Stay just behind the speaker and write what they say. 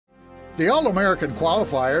The All-American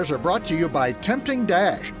qualifiers are brought to you by Tempting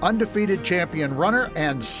Dash, undefeated champion runner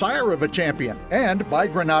and sire of a champion, and by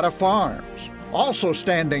Granada Farms. Also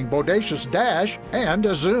standing Bodacious Dash and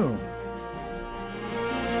a Zoom.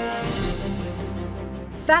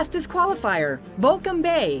 Fastest qualifier, Volcom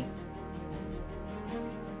Bay.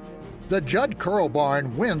 The Judd Curl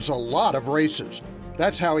Barn wins a lot of races.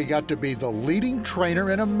 That's how he got to be the leading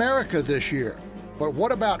trainer in America this year. But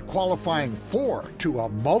what about qualifying 4 to a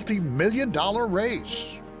multi-million-dollar race?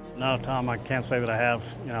 No, Tom, I can't say that I have.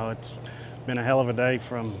 You know, it's been a hell of a day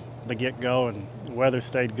from the get-go, and the weather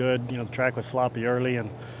stayed good. You know, the track was sloppy early,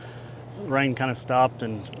 and rain kind of stopped,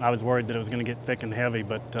 and I was worried that it was going to get thick and heavy,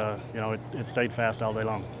 but, you know, it stayed fast all day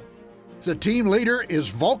long. The team leader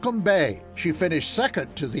is Volcom Bay. She finished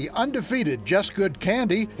second to the undefeated Just Good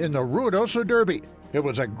Candy in the Ruidoso Derby. It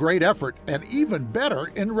was a great effort, and even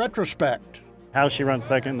better in retrospect. How she runs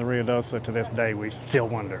second in the Ruidoso to this day, we still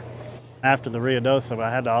wonder. After the Ruidoso, I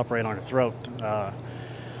had to operate on her throat.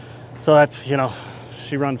 So that's, you know,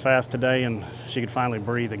 she run fast today, and she could finally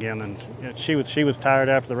breathe again. And she was tired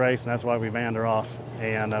after the race, and that's why we banned her off.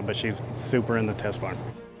 And but she's super in the test barn.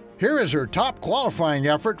 Here is her top qualifying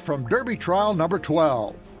effort from Derby trial number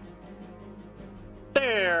 12.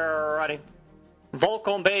 There, righty.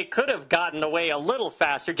 Volcom Bay could have gotten away a little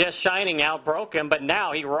faster. Just Shining outbroke him, but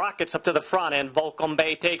now he rockets up to the front, and Volcom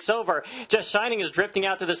Bay takes over. Just Shining is drifting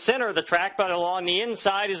out to the center of the track, but along the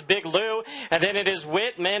inside is Big Lou, and then it is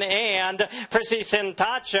Whitman and Prissy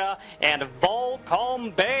Sintacha and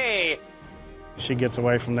Volcom Bay. She gets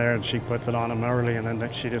away from there, and she puts it on him early, and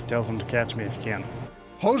then she just tells him to catch me if you can.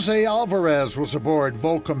 Jose Alvarez was aboard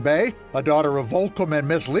Volcom Bay, a daughter of Volcom and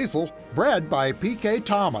Miss Lethal, bred by P.K.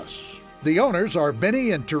 Thomas. The owners are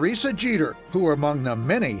Benny and Teresa Jeter, who are among the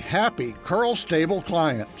many happy Curl Stable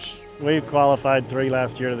clients. We qualified 3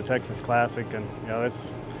 last year to the Texas Classic, and you know,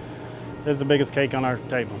 this is the biggest cake on our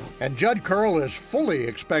table. And Judd Curl is fully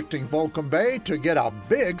expecting Volcom Bay to get a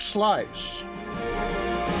big slice.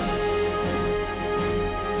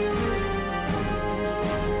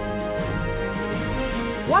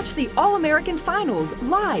 Watch the All-American Finals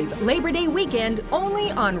live Labor Day weekend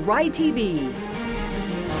only on Rye TV.